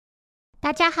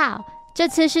大家好，这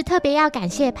次是特别要感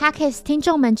谢 Podcast 听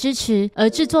众们支持而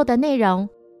制作的内容。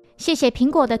谢谢苹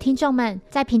果的听众们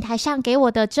在平台上给我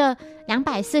的这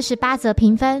248则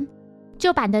评分。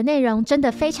旧版的内容真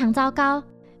的非常糟糕，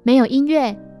没有音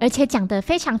乐，而且讲得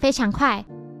非常非常快，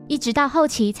一直到后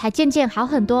期才渐渐好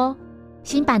很多。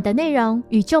新版的内容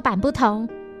与旧版不同，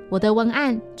我的文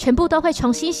案全部都会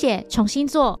重新写、重新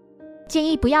做，建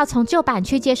议不要从旧版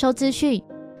去接收资讯，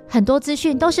很多资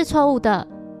讯都是错误的。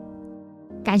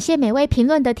感谢每位评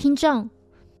论的听众。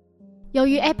由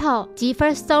于 Apple 及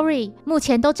First Story 目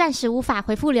前都暂时无法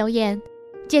回复留言，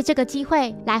借这个机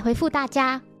会来回复大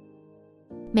家。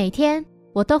每天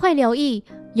我都会留意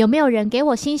有没有人给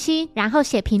我星星，然后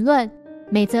写评论，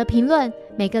每则评论、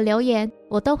每个留言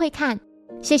我都会看。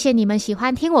谢谢你们喜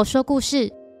欢听我说故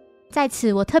事，在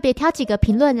此我特别挑几个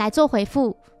评论来做回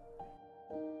复。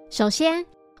首先，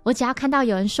我只要看到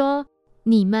有人说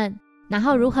你们，然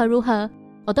后如何如何，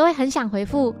我都会很想回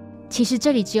复，其实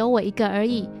这里只有我一个而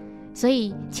已，所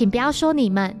以请不要说你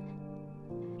们。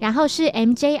然后是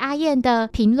MJ 阿燕的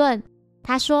评论，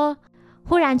他说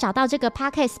忽然找到这个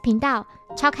Podcast 频道，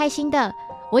超开心的，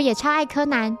我也超爱柯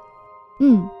南。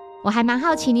我还蛮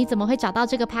好奇你怎么会找到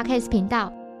这个 Podcast 频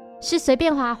道，是随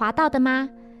便滑到的吗？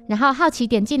然后好奇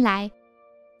点进来。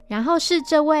然后是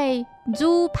这位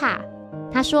Zupa，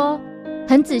 他说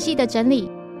很仔细的整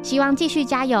理，希望继续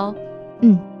加油。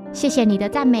谢谢你的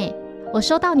赞美，我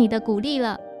收到你的鼓励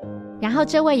了。然后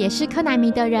这位也是柯南迷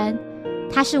的人，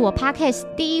他是我 Podcast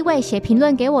第一位写评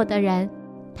论给我的人。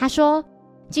他说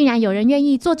竟然有人愿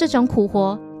意做这种苦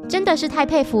活，真的是太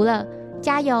佩服了，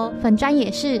加油，粉专也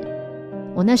是。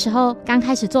我那时候刚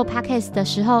开始做 Podcast 的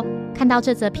时候，看到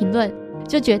这则评论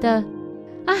就觉得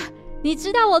你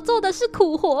知道我做的是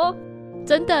苦活，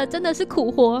真的是苦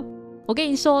活。我跟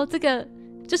你说，这个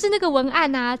就是那个文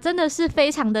案啊，真的是非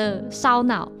常的烧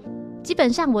脑。基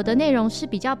本上我的内容是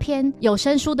比较偏有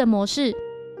声书的模式，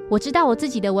我知道我自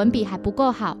己的文笔还不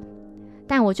够好，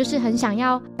但我就是很想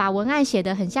要把文案写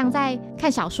得很像在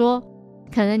看小说。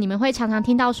可能你们会常常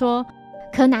听到说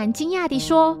柯南惊讶地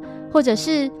说，或者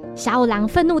是小五郎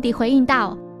愤怒地回应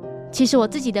道。其实我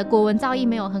自己的国文造诣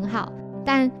没有很好，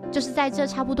但就是在这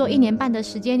差不多1年半的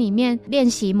时间里面练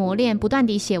习磨练，不断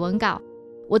地写文稿，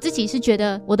我自己是觉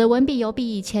得我的文笔有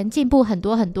比以前进步很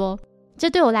多很多，这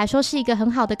对我来说是一个很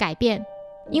好的改变。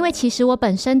因为其实我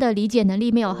本身的理解能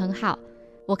力没有很好，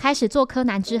我开始做柯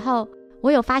南之后，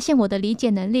我有发现我的理解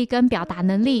能力跟表达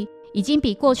能力已经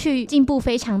比过去进步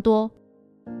非常多。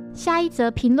下一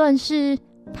则评论是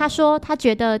他说他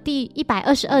觉得第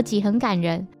122集很感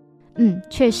人。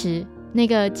确实，那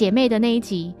个姐妹的那一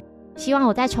集，希望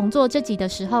我在重做这集的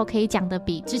时候可以讲得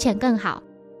比之前更好。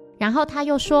然后他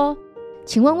又说，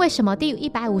请问为什么第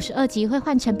152集会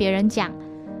换成别人讲？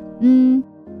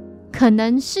可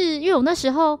能是因为我那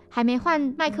时候还没换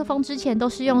麦克风之前都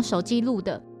是用手机录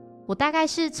的，我大概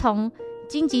是从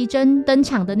金吉珍登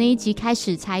场的那一集开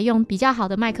始才用比较好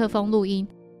的麦克风录音，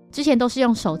之前都是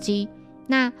用手机，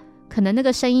那可能那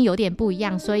个声音有点不一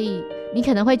样，所以你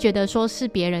可能会觉得说是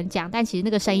别人讲，但其实那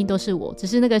个声音都是我，只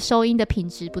是那个收音的品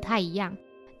质不太一样。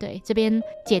对，这边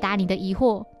解答你的疑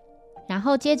惑。然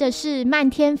后接着是漫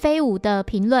天飞舞的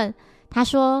评论，他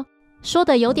说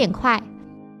得有点快，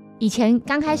以前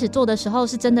刚开始做的时候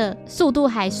是真的速度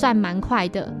还算蛮快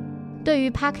的，对于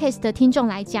Podcast 的听众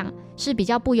来讲是比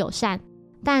较不友善，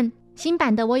但新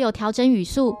版的我有调整语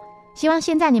速，希望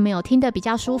现在你们有听得比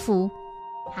较舒服。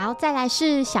好，再来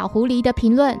是小狐狸的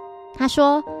评论，他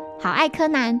说好爱柯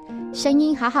南，声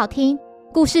音好好听，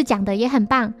故事讲得也很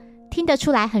棒，听得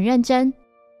出来很认真。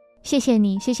谢谢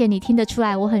你听得出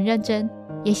来我很认真，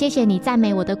也谢谢你赞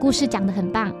美我的故事讲得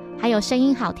很棒，还有声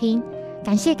音好听，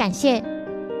感谢。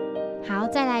好，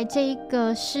再来这一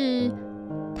个是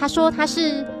他说他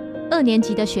是2年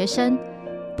级的学生，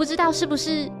不知道是不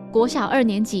是国小2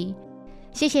年级，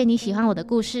谢谢你喜欢我的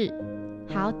故事。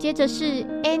好，接着是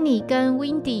Annie 跟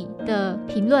Windy 的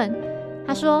评论，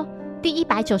他说第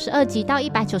192集到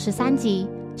193集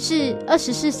是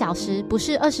24小时，不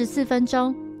是24分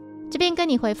钟。这边跟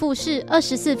你回复是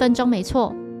24分钟没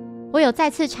错，我有再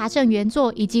次查证原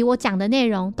作以及我讲的内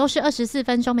容都是24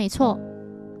分钟没错，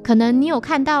可能你有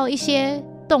看到一些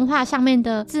动画上面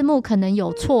的字幕可能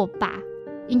有错吧，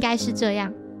应该是这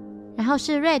样。然后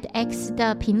是 Red X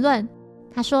的评论，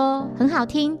他说很好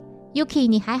听 Yuki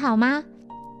你还好吗？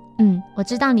我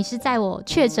知道你是在我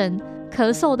确诊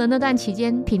咳嗽的那段期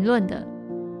间评论的。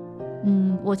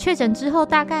我确诊之后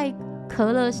大概咳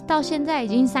了到现在已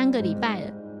经3个礼拜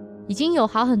了，已经有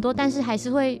好很多，但是还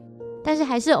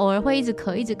是偶尔会一直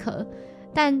咳。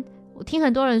但我听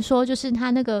很多人说，就是他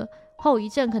那个后遗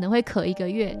症可能会咳1个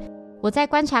月，我再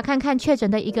观察看看确诊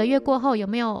的1个月过后有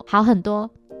没有好很多。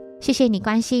谢谢你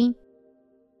关心。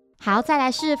好，再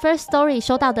来是 First Story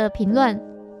收到的评论。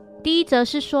第一则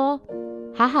是说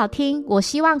好好听，我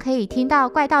希望可以听到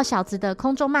怪盗小子的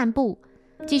空中漫步，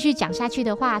继续讲下去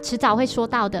的话迟早会说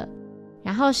到的。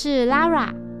然后是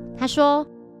Lara， 她说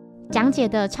讲解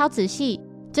的超仔细，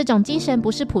这种精神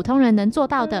不是普通人能做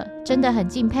到的，真的很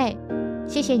敬佩。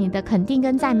谢谢你的肯定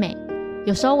跟赞美，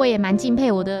有时候我也蛮敬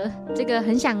佩我的这个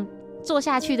很想做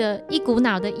下去的一股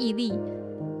脑的毅力。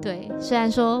对，虽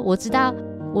然说我知道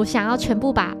我想要全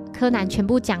部把柯南全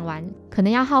部讲完，可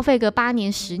能要耗费个8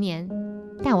年10年，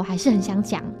但我还是很想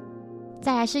讲。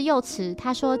再来是柚慈，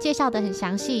他说介绍得很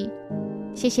详细，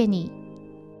谢谢你。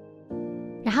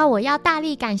然后我要大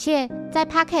力感谢在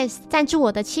Podcast 赞助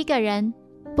我的7个人，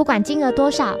不管金额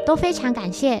多少都非常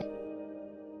感谢。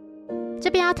这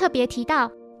边要特别提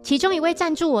到，其中一位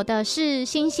赞助我的是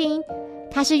星星，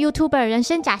他是 YouTuber 人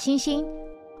生假星星，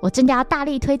我真的要大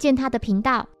力推荐他的频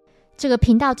道。这个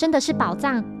频道真的是宝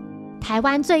藏，台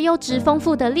湾最优质丰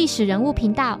富的历史人物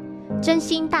频道，真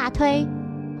心大推。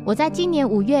我在今年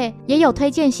5月也有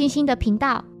推荐星星的频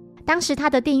道，当时他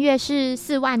的订阅是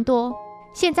4万多，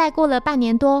现在过了半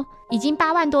年多，已经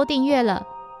8万多订阅了，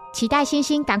期待星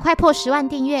星赶快破10万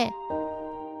订阅。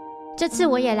这次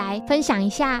我也来分享一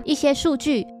下一些数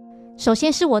据。首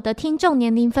先是我的听众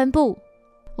年龄分布，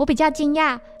我比较惊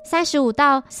讶，35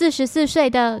到44岁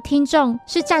的听众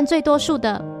是占最多数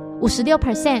的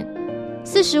 56%，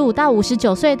 45到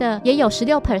59岁的也有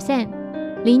 16%，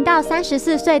 0到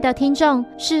34岁的听众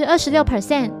是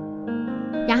 26%。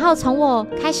 然后从我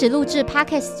开始录制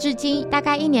Podcast 至今大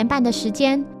概1年半的时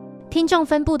间，听众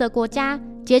分布的国家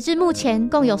截至目前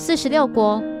共有46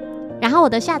国，然后我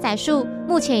的下载数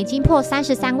目前已经破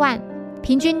33万，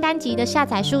平均单集的下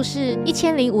载数是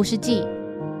1050几。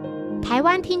台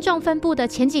湾听众分布的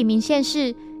前几名县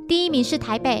市，第1名是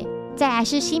台北，再来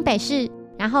是新北市，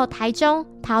然后台中、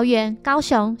桃园、高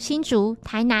雄、新竹、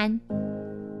台南。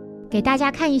给大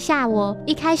家看一下我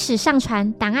一开始上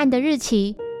传档案的日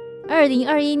期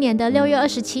，2021年的6月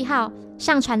27号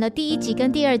上传了第1集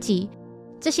跟第2集，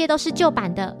这些都是旧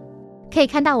版的。可以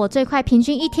看到我最快平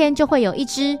均1天就会有1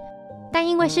支，但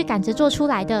因为是赶着做出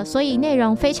来的，所以内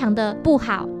容非常的不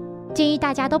好，建议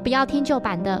大家都不要听旧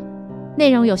版的，内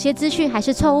容有些资讯还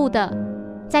是错误的，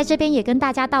在这边也跟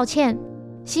大家道歉。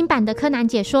新版的柯南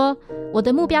解说，我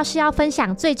的目标是要分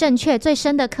享最正确最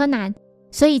深的柯南，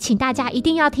所以请大家一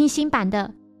定要听新版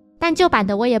的，但旧版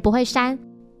的我也不会删。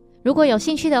如果有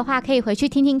兴趣的话，可以回去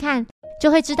听听看，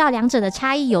就会知道两者的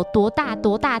差异有多大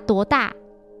多大多大。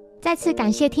再次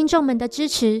感谢听众们的支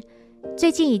持，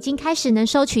最近已经开始能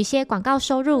收取些广告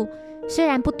收入，虽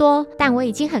然不多，但我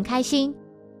已经很开心。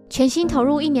全心投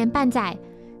入1年半载，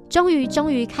终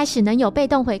于开始能有被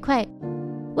动回馈。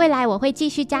未来我会继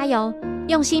续加油，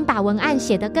用心把文案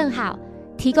写得更好，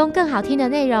提供更好听的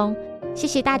内容。谢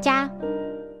谢大家，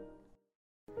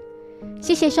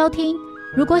谢谢收听。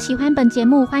如果喜欢本节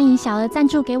目，欢迎小额赞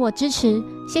助给我支持，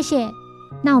谢谢。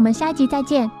那我们下一集再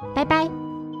见，拜拜。